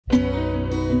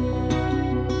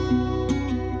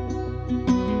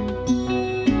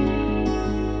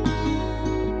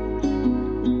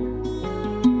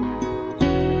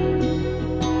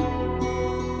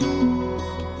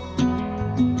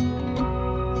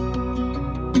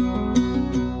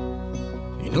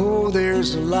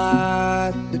there's a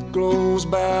light that glows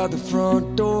by the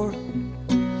front door.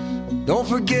 Don't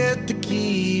forget the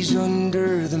keys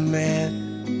under the mat.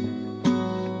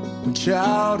 When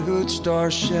childhood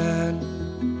stars shine,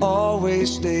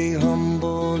 always stay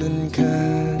humble and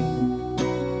kind.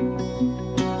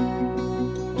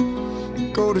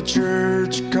 Go to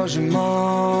church 'cause your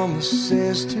mama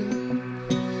says to.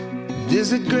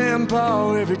 Visit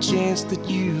grandpa every chance that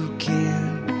you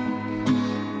can.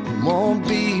 It won't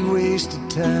be wasted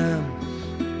time.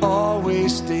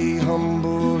 Always stay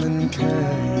humble and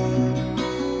kind.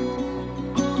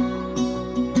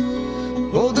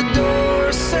 Hold the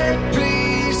door, say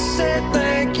please, say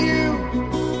thank you.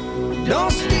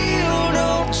 Don't steal,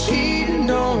 don't cheat, and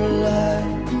don't lie.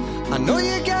 I know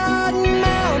you got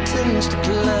mountains to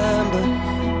climb, but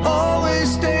always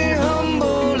stay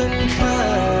humble and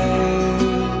kind.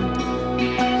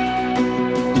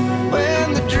 When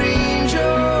the dreams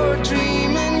you're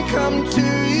dreaming come to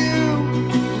you,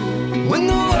 when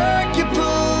the work you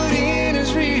put in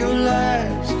is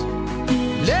realized,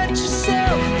 let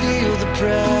yourself feel the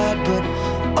pride, but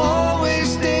always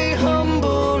stay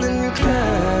humble and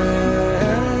kind.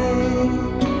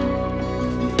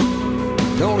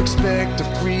 Don't expect a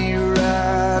free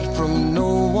ride from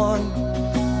no one.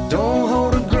 Don't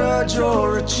hold a grudge or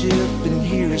a chip, and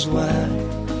here's why.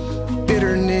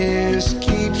 Bitterness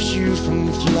keeps you from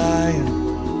flying.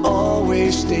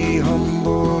 Always stay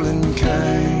humble and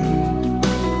kind.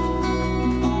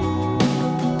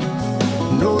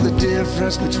 Know the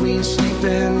difference between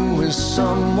sleeping with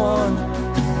someone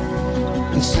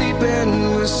and sleeping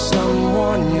with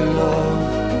someone you love.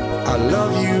 I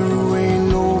love you ain't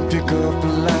no pickup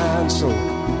line, so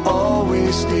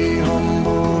always stay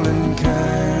humble and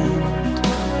kind.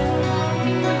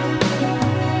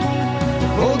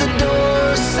 Hold the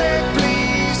door, say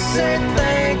please, say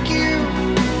thank you.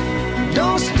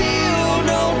 Don't steal,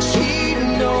 don't cheat,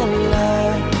 and don't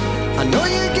lie. I know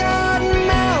you got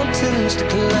mountains to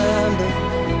climb, but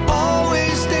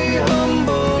always stay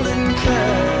humble and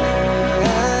kind.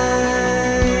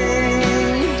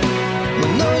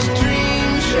 When those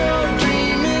dreams you're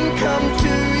dreaming come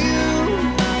to you,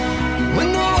 when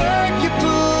the work you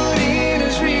put in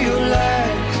is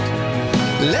realized,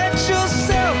 let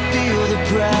yourself feel the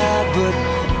pride, but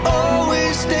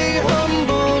always stay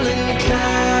humble and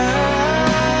kind.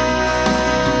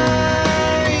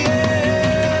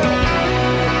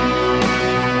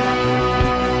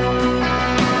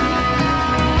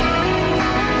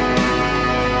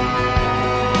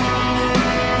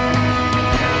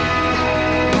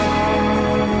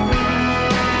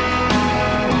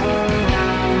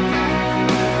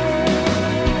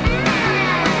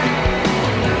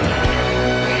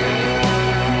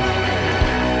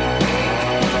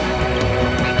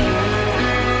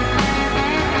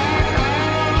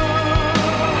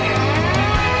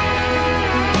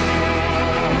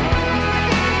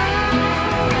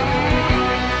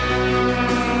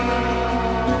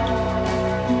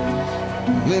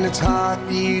 When it's hot,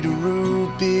 eat a root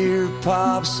beer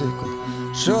popsicle.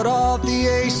 Shut off the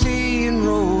AC and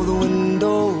roll the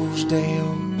windows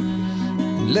down.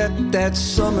 Let that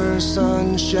summer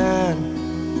sun shine.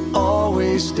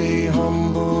 Always stay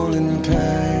humble and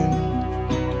kind.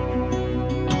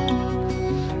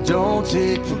 Don't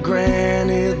take for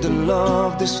granted the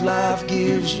love this life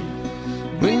gives you.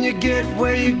 When you get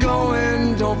where you're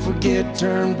going, don't forget,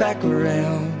 turn back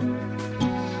around.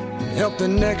 Help the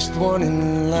next one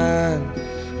in line.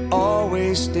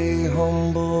 Always stay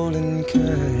humble and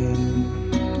kind.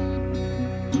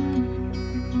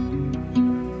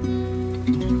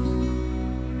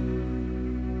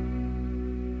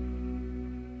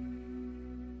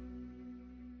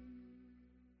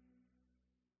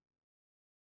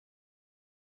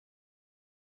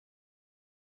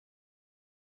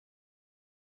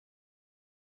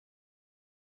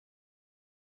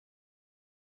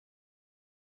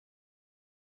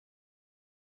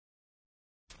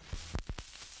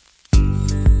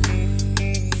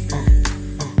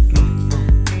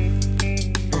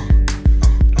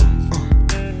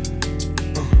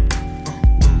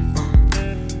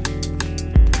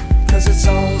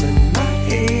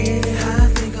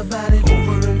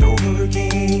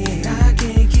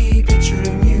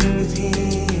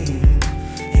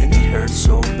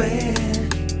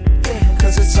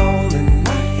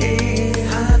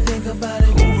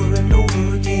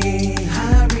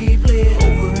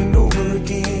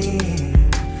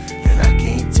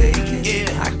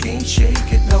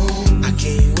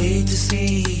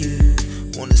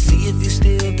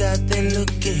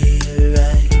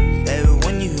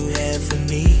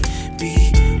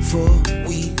 before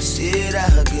we said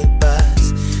our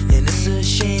goodbyes. And it's a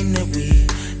shame that we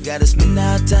gotta spend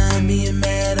our time being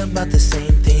mad about the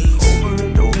same things over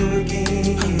and over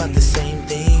again. About the same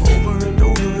thing over and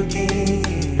over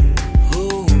again.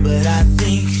 Oh, but I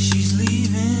think she's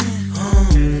leaving. Oh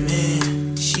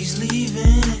man, she's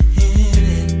leaving.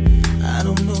 I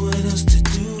don't know what else to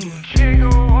do. Can't go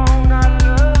on not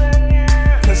loving you.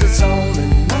 Cause it's all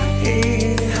in my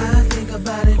head. I think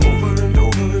about it over and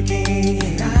over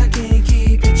again. I can't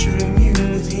keep picturing you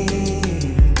with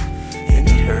him, and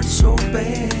it hurts so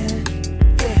bad.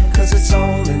 Yeah, cause it's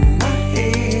all in my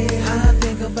head. I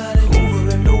think about it over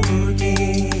and over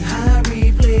again. I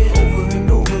replay it over and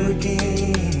over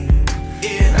again.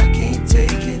 Yeah, I can't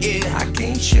take it. Yeah, I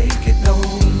can't shake it, no.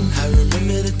 I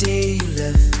remember the day you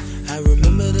left. I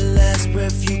remember the last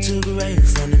breath you took right in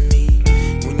front of me.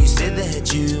 When you said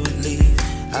that you would leave,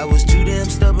 I was too damn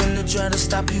stubborn to try to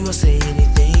stop you or say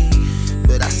anything.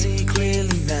 But I see it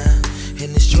clearly now,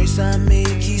 and this choice I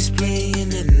made keeps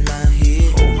playing in my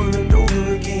head over and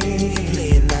over again.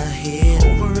 Playing my head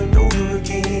over and over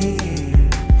again.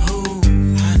 Oh,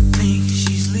 I think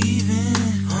she's leaving.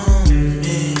 Oh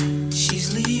man,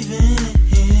 she's leaving.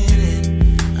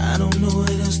 I don't know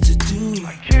what else to do.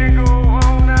 I can't go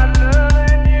on not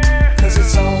loving you. Cause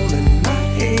it's all in my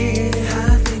head.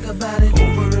 I think about it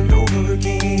over and over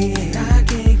again. I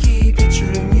can't keep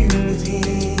picturing you with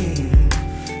him,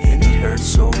 and it hurts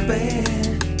so bad.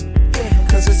 Yeah,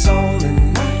 cause it's all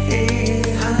in my head.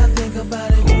 I think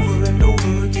about it over and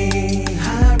over again.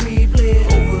 I replay it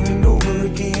over and over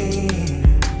again,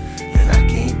 and I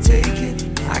can't take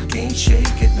it, I can't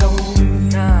shake it, no.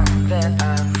 Now that I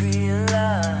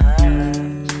realize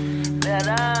that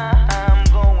I'm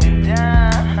going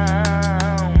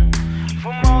down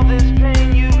from all this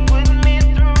pain you put me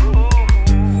through.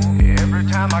 Every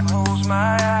time I close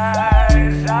my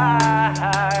eyes,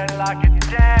 I lock it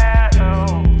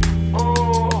down.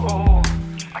 Oh,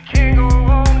 I can't go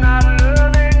on not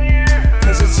loving you.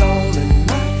 Cause it's all in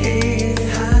my head.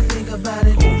 I think about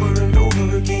it over and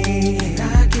over again.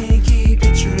 I can't keep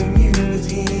picturing you with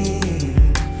him,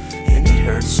 and it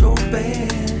hurts so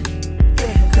bad.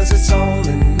 Yeah, cause it's all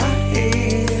in my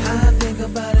head. I think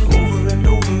about it over and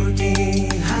over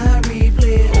again. I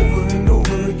replay it over and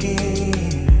over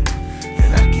again,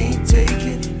 and I can't take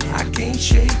it, I can't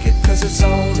shake it. Cause it's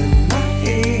all in my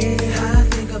head. I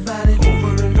think about it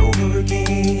over and over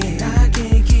again. I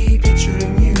can't keep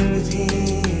picturing you with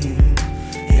him,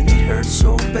 and it hurts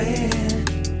so bad.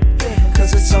 Yeah,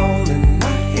 cause it's all in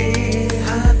my head.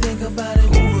 I think about it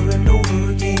over and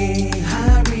over again.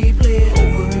 I replay it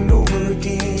over and over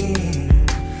again,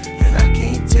 and I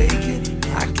can't take it,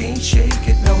 I can't shake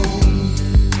it, no.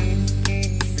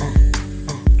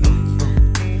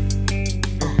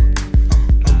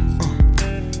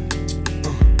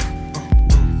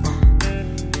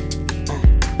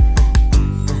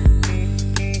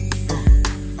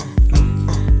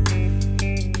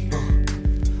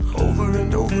 Over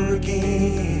and over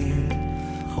again,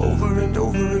 over and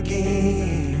over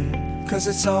again, cause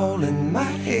it's all in my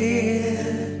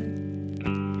head.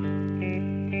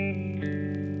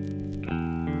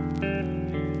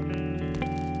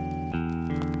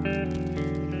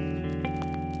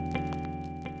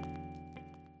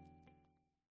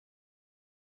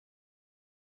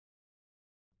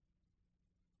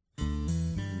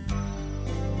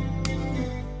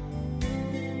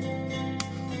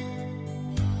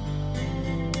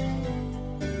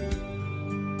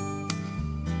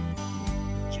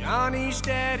 Johnny's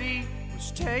daddy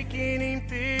was taking him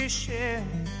fishing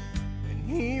when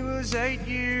he was 8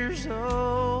 years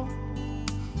old.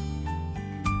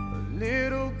 A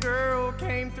little girl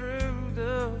came through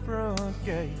the front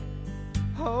gate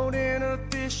holding a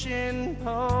fishing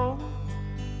pole.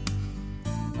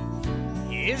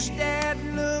 His dad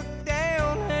looked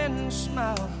down and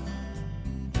smiled,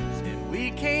 said,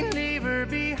 "We can't leave her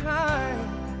behind.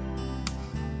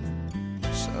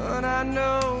 Son, I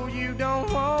know you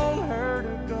don't want her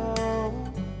to go,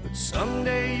 but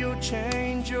someday you'll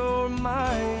change your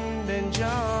mind." And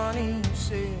Johnny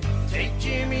said, "Take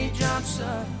Jimmy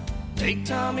Johnson, take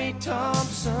Tommy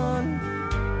Thompson,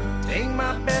 take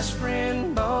my best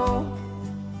friend Bo,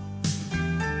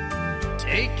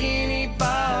 take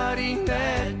anybody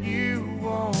that you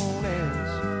want,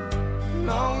 as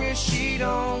long as she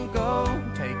don't go.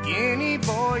 Take any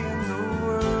boy in the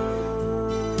world.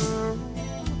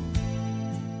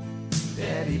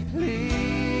 Daddy, please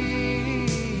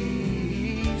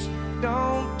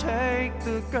don't take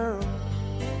the girl."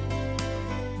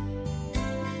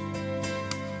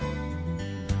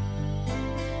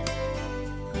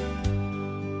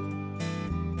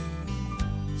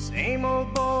 Same old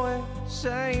boy,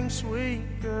 same sweet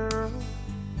girl.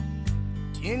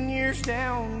 10 years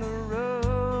down the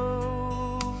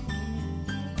road,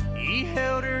 he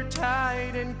held her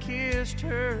tight and kissed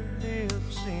her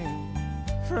lips in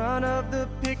front of the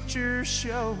picture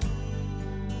show.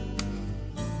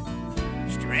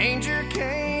 Stranger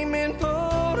came and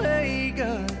pulled a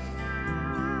gun,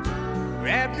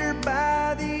 grabbed her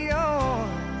by the arm,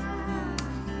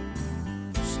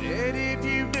 said, if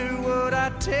you do what I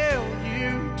tell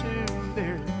you to,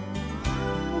 there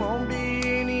won't be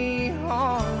any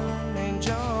harm. And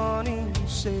Johnny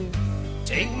said,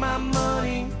 take my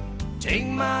money, take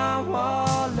my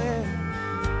wallet,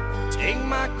 take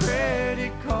my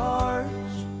credit cards.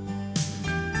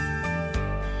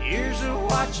 Here's a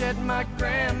watch that my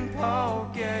grandpa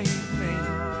gave me.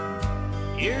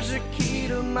 Here's a key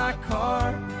to my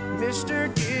car. Mister,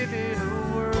 give it a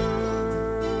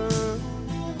whirl.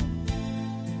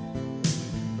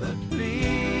 But please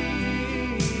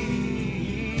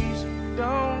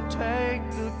don't take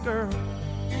the girl.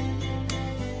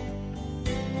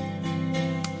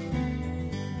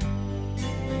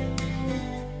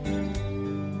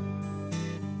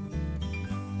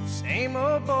 Same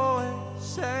old boy,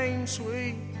 same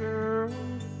sweet girl.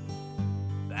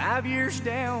 5 years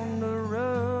down the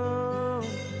road,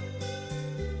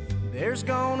 there's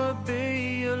gonna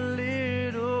be a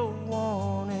little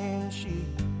one, and she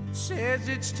says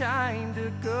it's time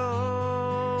to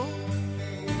go.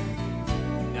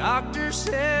 Doctor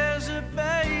says the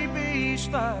baby's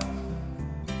fine,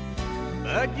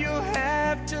 but you'll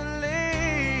have to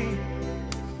leave,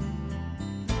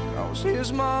 'cause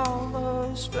his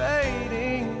mama's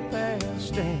fading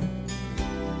fast. And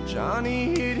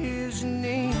Johnny hit his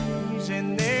knees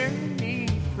and there he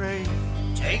prayed,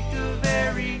 take the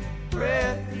very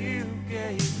breath you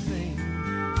gave me,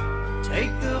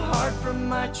 take the heart from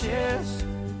my chest.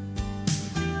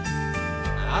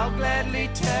 I'll gladly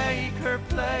take her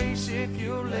place if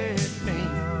you'll let me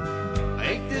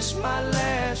make this my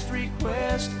last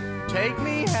request. Take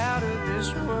me out of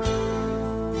this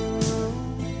world.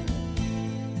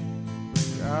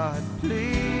 God,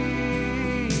 please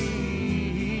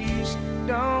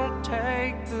don't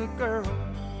take the girl.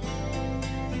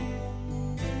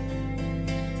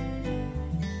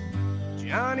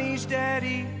 Johnny's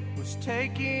daddy was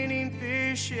taking him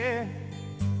fishing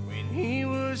when he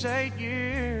was 8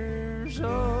 years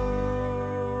old.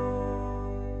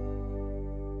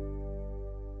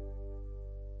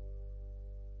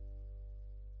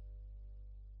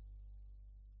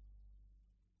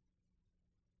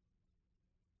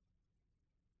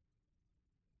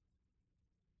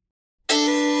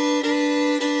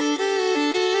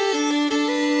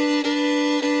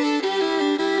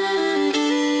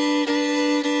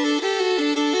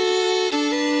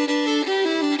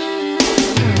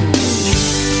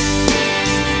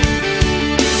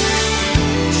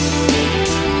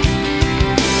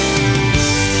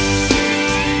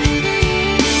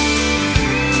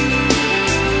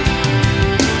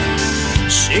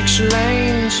 Six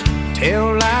lanes,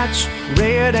 tail lights,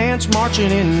 red ants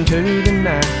marching into the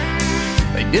night.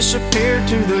 They disappear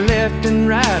to the left and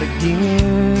right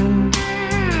again.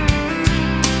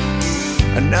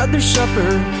 Another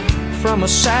supper from a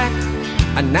sack,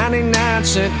 a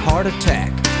 99-cent heart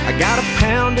attack. I got a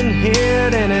pounding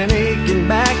head and an aching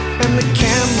back, and the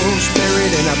camel's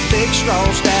buried in a big straw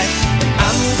stack.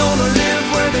 I'm gonna live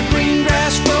where the green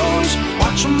grass grows,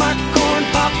 watch my corn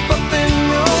pop up in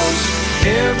rows.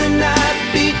 Every night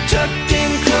be tucked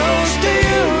in close to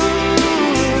you.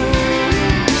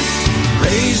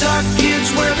 Raise our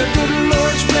kids where the good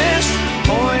Lord's blessed,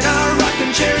 point our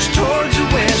rocking chairs towards the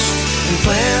west, and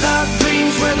plant our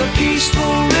dreams where the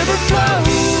peaceful river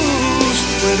flows,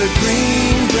 where the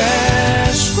green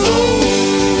grass grows.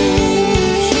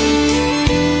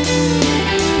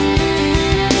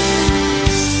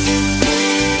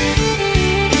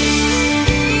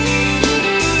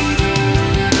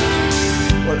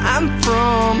 I'm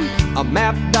from a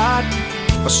map dot,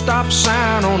 a stop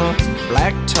sign on a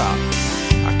black top.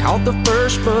 I caught the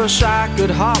first bus I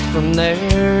could hop from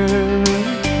there.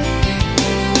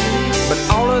 But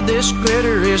all of this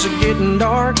glitter is getting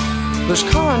dark. There's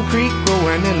concrete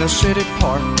growing in the city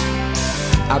park.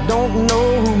 I don't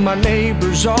know who my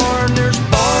neighbors are, and there's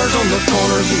bars on the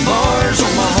corners and bars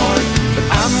on my heart. But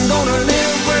I'm gonna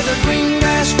live where the green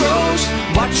grass grows,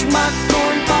 watch my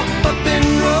corn pop up in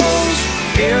rows.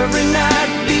 Every night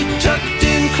be tucked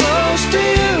in close to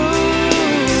you.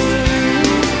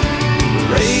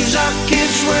 Raise our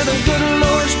kids where the good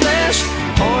Lord's blessed,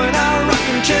 point our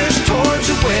rocking chairs towards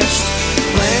the west,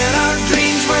 plant our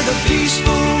dreams where the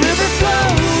peaceful river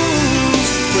flows,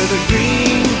 where the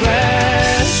green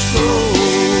grass grows.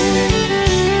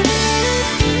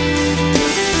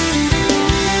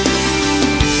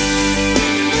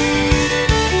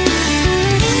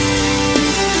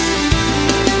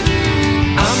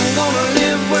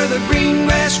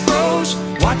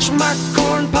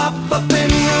 popcorn pop up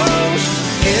and roast.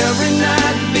 Every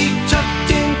night be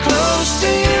tucked in close to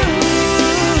you.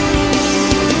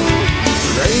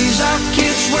 Raise our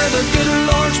kids where the good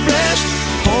Lord's blessed.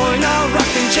 Point our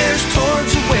rocking chairs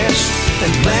towards the west.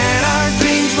 And plant our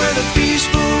dreams where the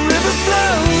peaceful river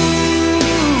flows.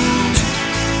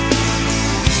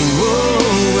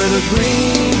 Whoa, where the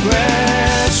green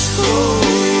grass grows.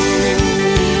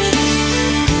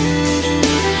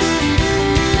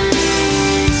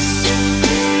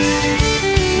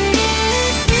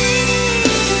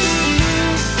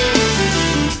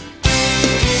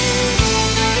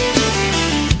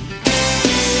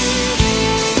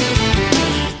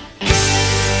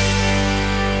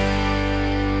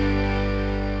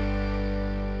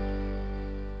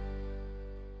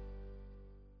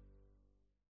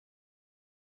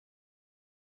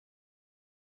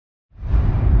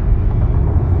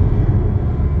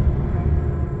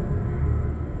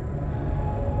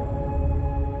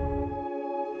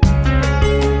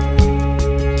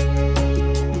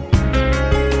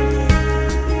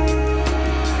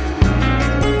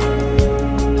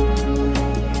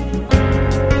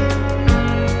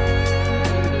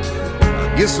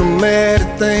 Guess I'm mad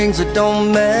at things that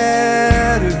don't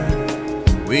matter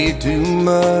way too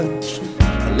much.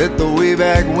 I let the way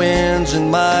back winds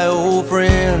and my old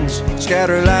friends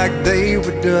scatter like they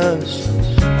were dust.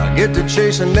 I get to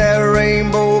chasing that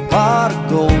rainbow pot of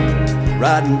gold,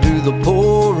 riding through the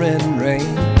pouring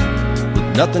rain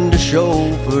with nothing to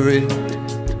show for it,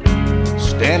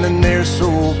 standing there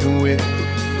soaking wet,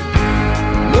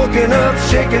 looking up,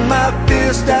 shaking my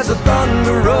fist as the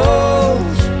thunder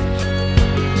rolls.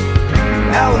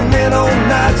 Now and then on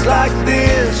nights like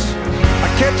this, I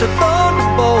catch a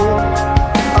thunderbolt.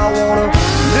 I wanna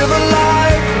live a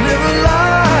life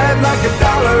like a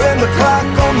dollar and the clock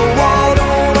on the wall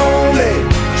don't own me.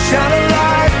 Shine a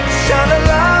light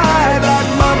like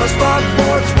mama's front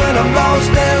porch when I'm lost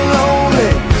and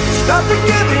lonely. Stop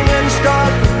forgiving and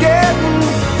start forgetting.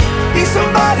 Be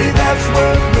somebody that's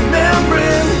worth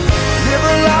remembering. Live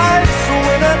a life so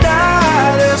when I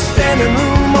die, there's standing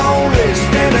room only,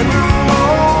 standing room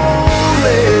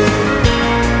only.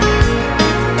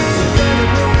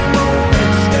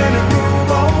 Standing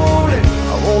room only.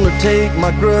 I wanna take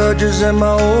my grudges and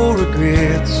my old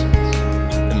regrets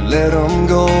and let them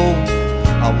go.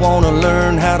 I wanna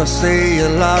learn how to say a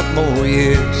lot more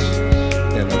yes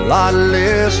and a lot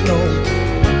less no.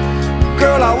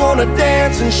 Girl, I wanna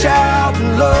dance and shout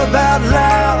and love out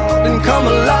loud and come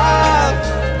alive.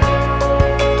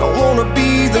 Don't wanna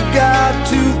be the guy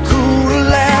too cool to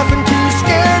laugh and too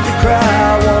scared to cry.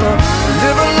 I wanna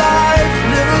live a life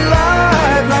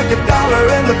like a dollar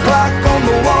and the clock on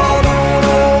the wall don't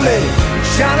own me.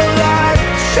 Shine a light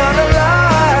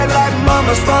like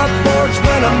mama's front porch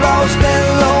when I'm lost and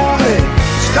lonely.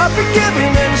 Stop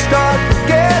forgiving and start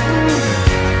forgetting.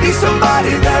 Be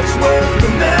somebody that's worth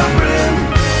remembering.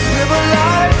 Live a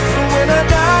life so when I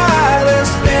die,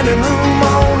 there's standing room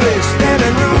only,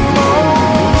 standing room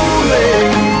only.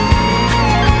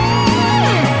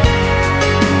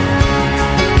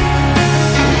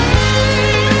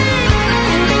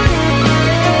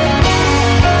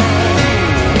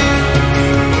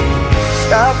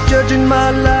 Stop judging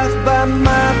my life by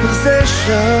my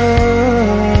possessions.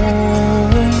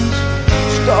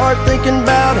 Start thinking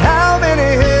about how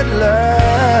many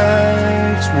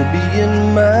headlights will be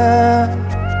in my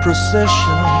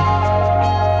procession.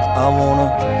 I wanna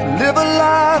live a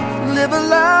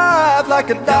life like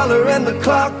a dollar and the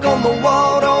clock on the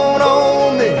wall don't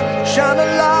own me. Shine a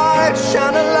light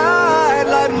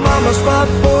like mama's front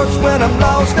porch when I'm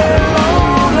lost and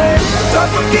lonely. Start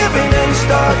forgiving and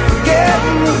start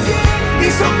forgetting. Be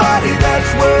somebody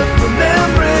that's worth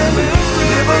remembering.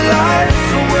 Live a life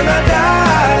so when I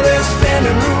die, there's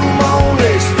standing room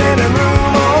only, standing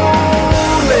room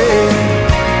only.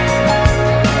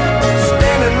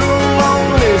 Standing room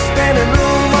only, standing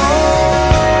room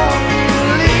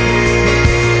only.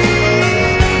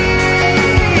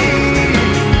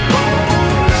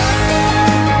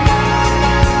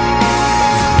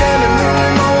 Standing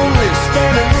room only,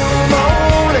 standing room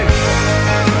only.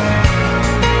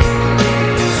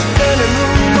 Standing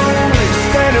room only,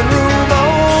 standing room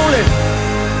only.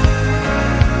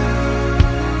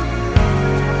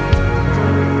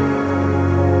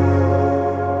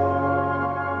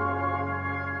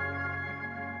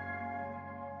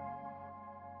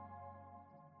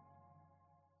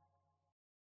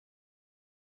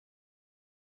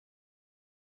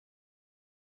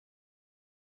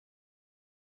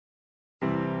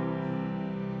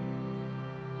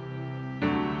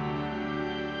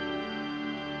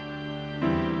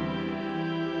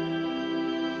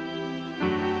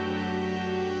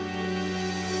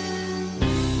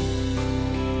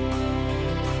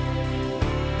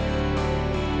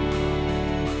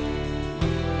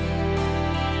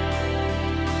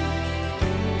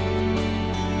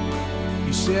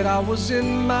 said I was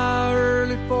in my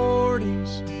early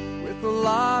 40s with a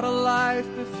lot of life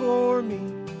before me,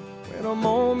 when a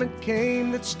moment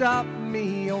came that stopped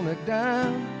me on a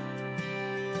dime.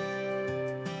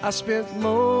 I spent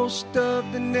most of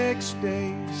the next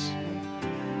days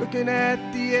looking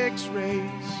at the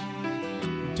x-rays,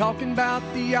 talking about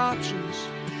the options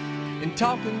and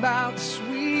talking about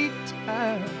sweet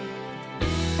time.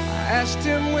 I asked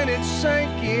him when it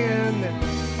sank in that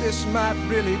this might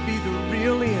really be the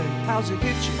real end. How's it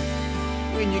hit you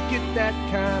when you get that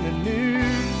kind of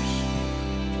news?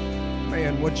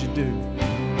 Man, what'd you do?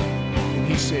 And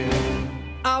he said,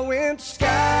 I went skydiving,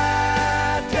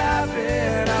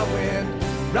 I went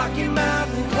Rocky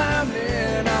Mountain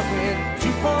climbing, I went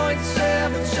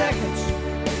 2.7 seconds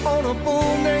on a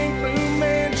bull named Blue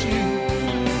Manchu,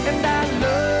 and I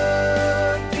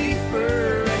loved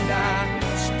deeper, and I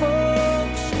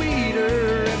spoke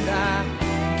sweeter, and I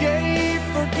gave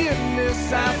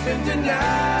forgiveness I've been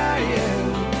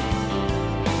denying.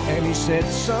 And he said,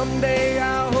 someday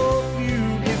I hope you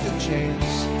get the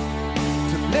chance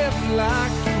to live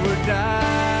like you were dying.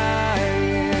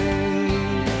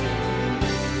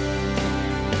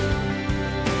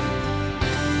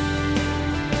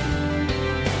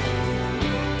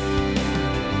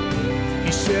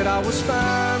 He said I was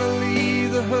finally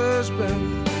the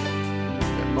husband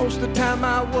that most of the time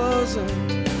I wasn't,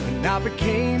 and I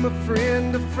became a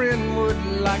friend would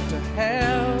like to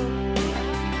have.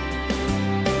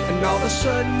 And all of a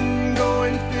sudden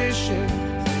going fishing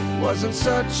wasn't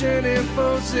such an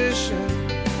imposition,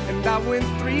 and I went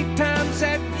 3 times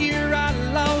that year. I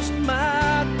lost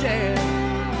my dad.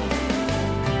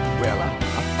 Well,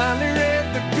 I finally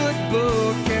read the good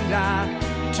book, and I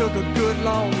took a good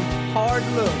long hard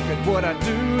look at what I'd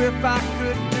do if I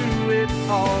could do it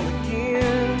all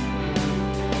again.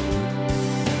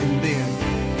 And then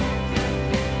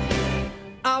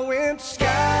I went skydiving,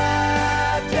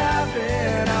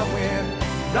 I went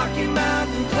Rocky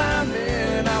Mountain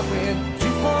climbing, I went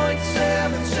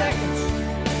 2.7 seconds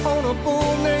on a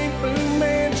bull named Blue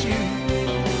Manchu,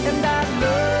 and I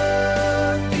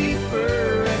loved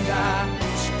deeper, and I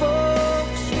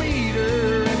spoke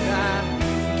sweeter, and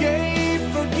I gave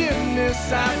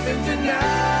forgiveness I've been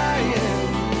denying.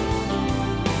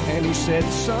 And he said,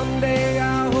 someday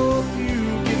I hope you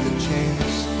get the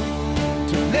chance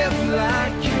to live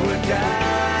like you were dying.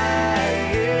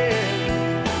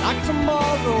 Like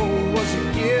tomorrow was a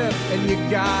gift, and you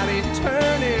got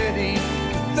eternity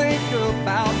to think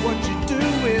about what you do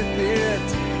with it.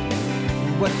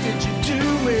 What did you do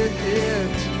with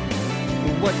it?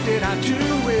 What did I do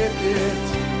with it?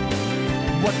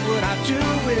 What would I do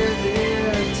with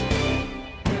it?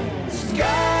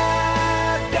 Skydiving,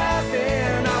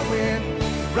 I went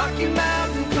Rocky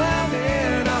Mountain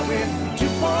climbing, I went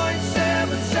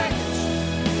 2.7 seconds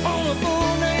on a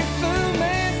bull named Blue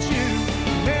Manchu.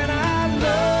 Man, I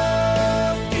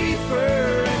loved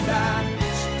deeper, and I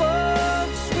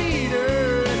spoke sweeter,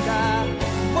 and I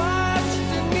watched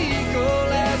an eagle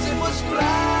as it was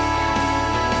flying.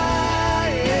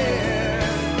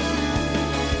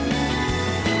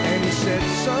 And he said,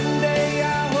 someday I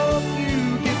hope you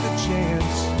get the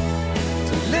chance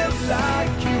to live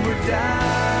like you were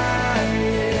dying,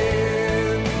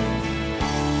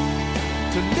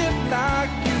 to live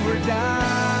like you were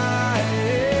dying,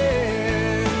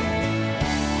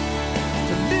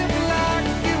 to live like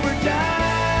you were dying.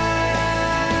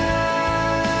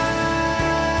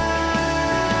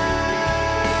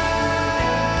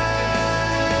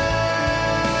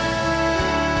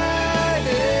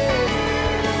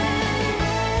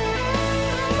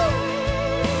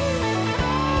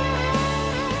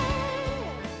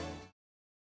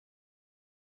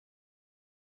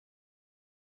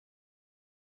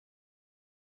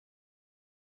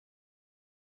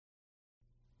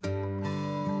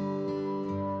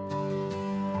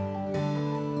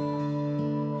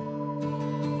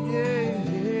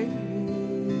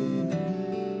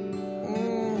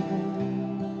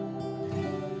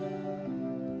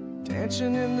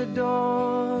 Dancing in the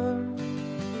dark,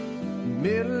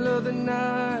 middle of the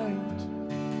night,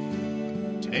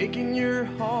 taking your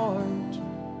heart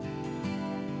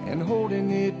and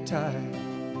holding it tight.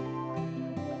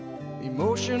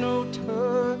 Emotional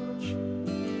touch,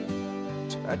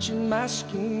 touching my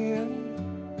skin,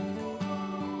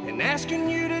 and asking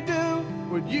you to do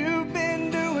what you've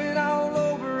been doing all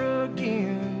over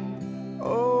again.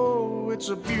 Oh, it's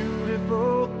a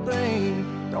beautiful thing.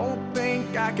 Don't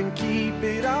think I can keep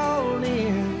it all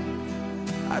in.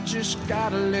 I just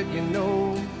gotta let you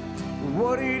know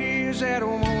what it is that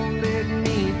won't let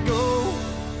me go.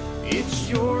 It's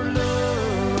your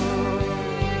love,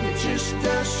 it's just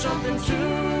does something to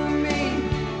me.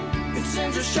 It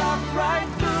sends a shock right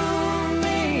through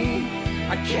me.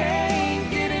 I can't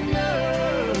get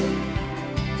enough.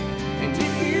 And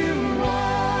if you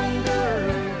wonder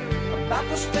about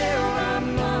the spell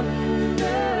I'm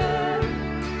under,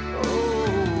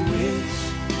 oh, it's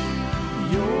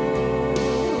your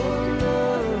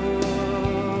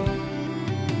love.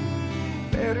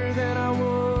 Better than I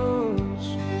was,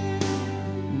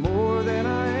 more than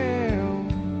I am.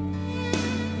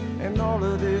 And all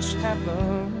of this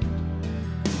happened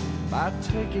by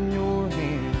taking your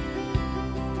hand.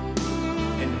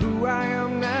 And who I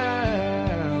am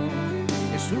now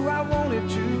is who I wanted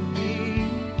to be.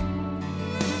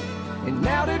 And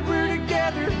now that we're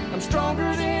together, I'm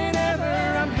stronger than ever.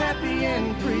 I'm happy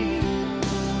and free.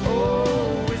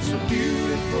 Oh, it's a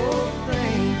beautiful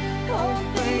thing. Don't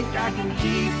think I can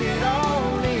keep it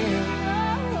all in.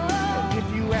 And if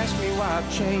you ask me why I've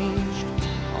changed,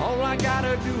 all I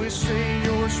gotta do is say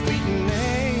your sweet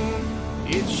name.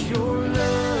 It's your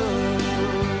love.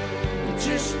 It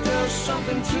just does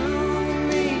something to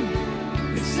me.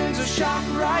 It sends a shock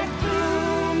right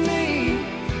through me.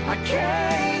 I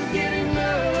can't get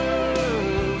enough.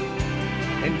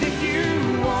 And if you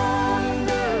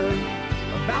wonder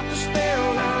about the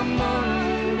spell I'm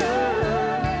under,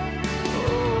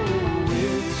 oh,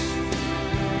 it's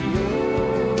your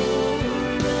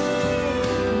love,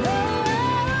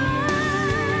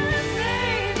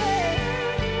 baby.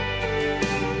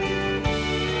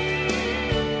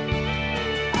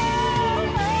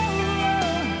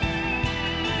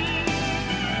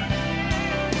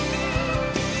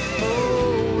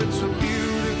 Oh, it's a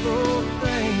beautiful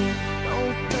thing.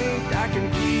 Don't think I can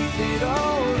keep it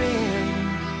all in.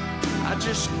 I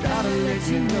just gotta let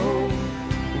you know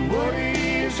what it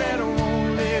is that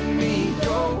won't let me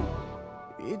go.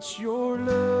 It's your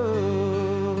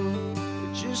love.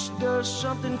 It just does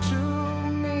something to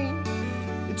me.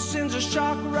 It sends a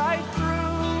shock right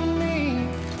through me.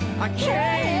 I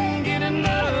can't get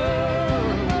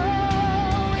enough.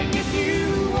 And if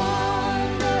you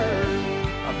wonder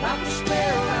about the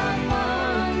spell I'm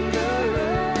under,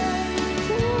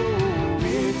 oh,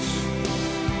 it's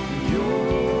your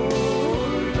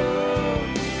love.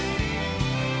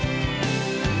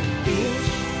 It's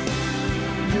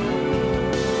your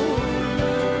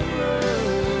love.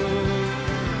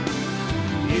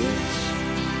 It's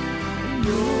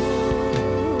your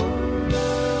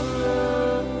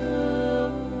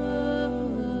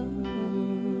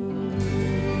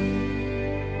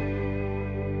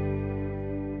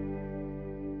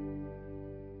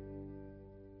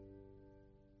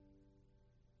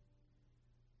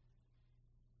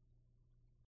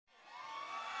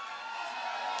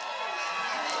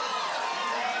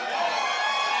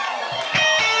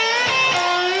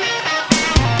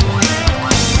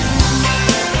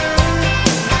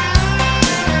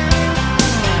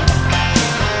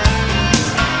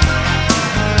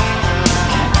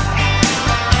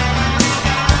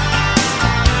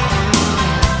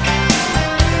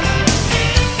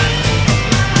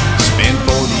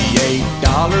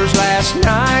last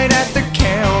night at the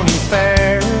county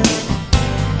fair.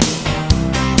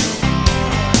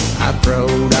 I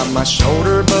throwed out my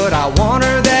shoulder, but I want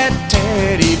her that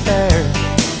teddy bear.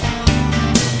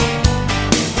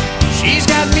 She's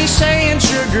got me saying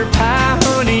sugar pie,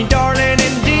 honey, darling,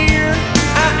 and dear.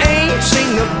 I ain't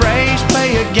seen the Braves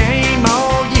play a game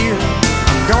all year.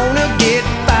 I'm gonna get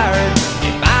fired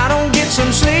if I don't get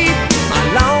some sleep. My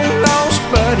long lost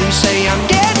buddies say I'm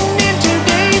getting in too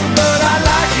deep, but I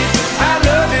like it, I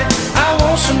love it, I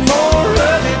want some more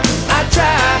of it. I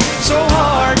try so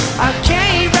hard, I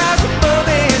can't rise above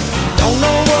it. Don't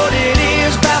know what it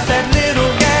is about that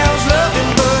little gal's loving,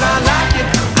 but I like it,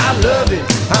 I love it,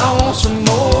 I want some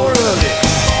more of it.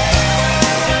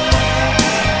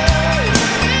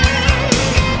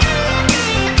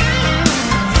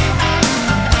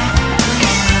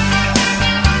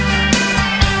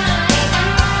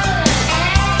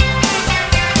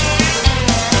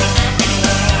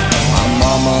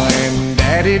 Mama and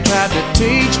Daddy tried to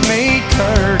teach me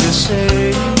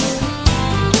courtesy,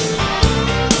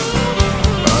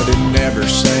 but it never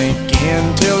sank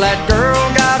in till that girl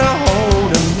got a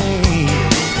hold of me.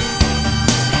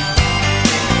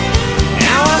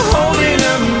 Now I'm holding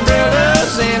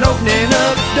umbrellas and opening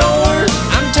up doors.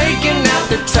 I'm taking out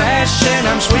the trash and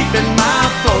I'm sweeping my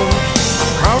floor.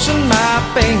 I'm crossing my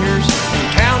fingers and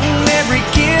counting every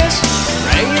kiss,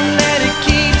 praying that it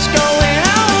keeps going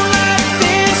on.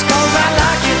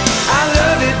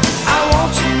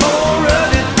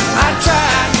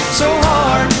 So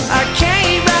hard, I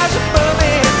can't rise above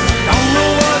it. Don't know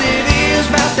what it is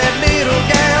about that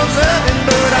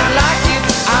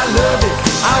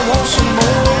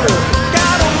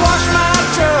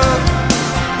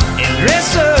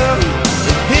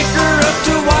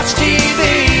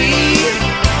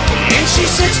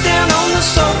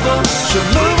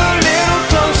should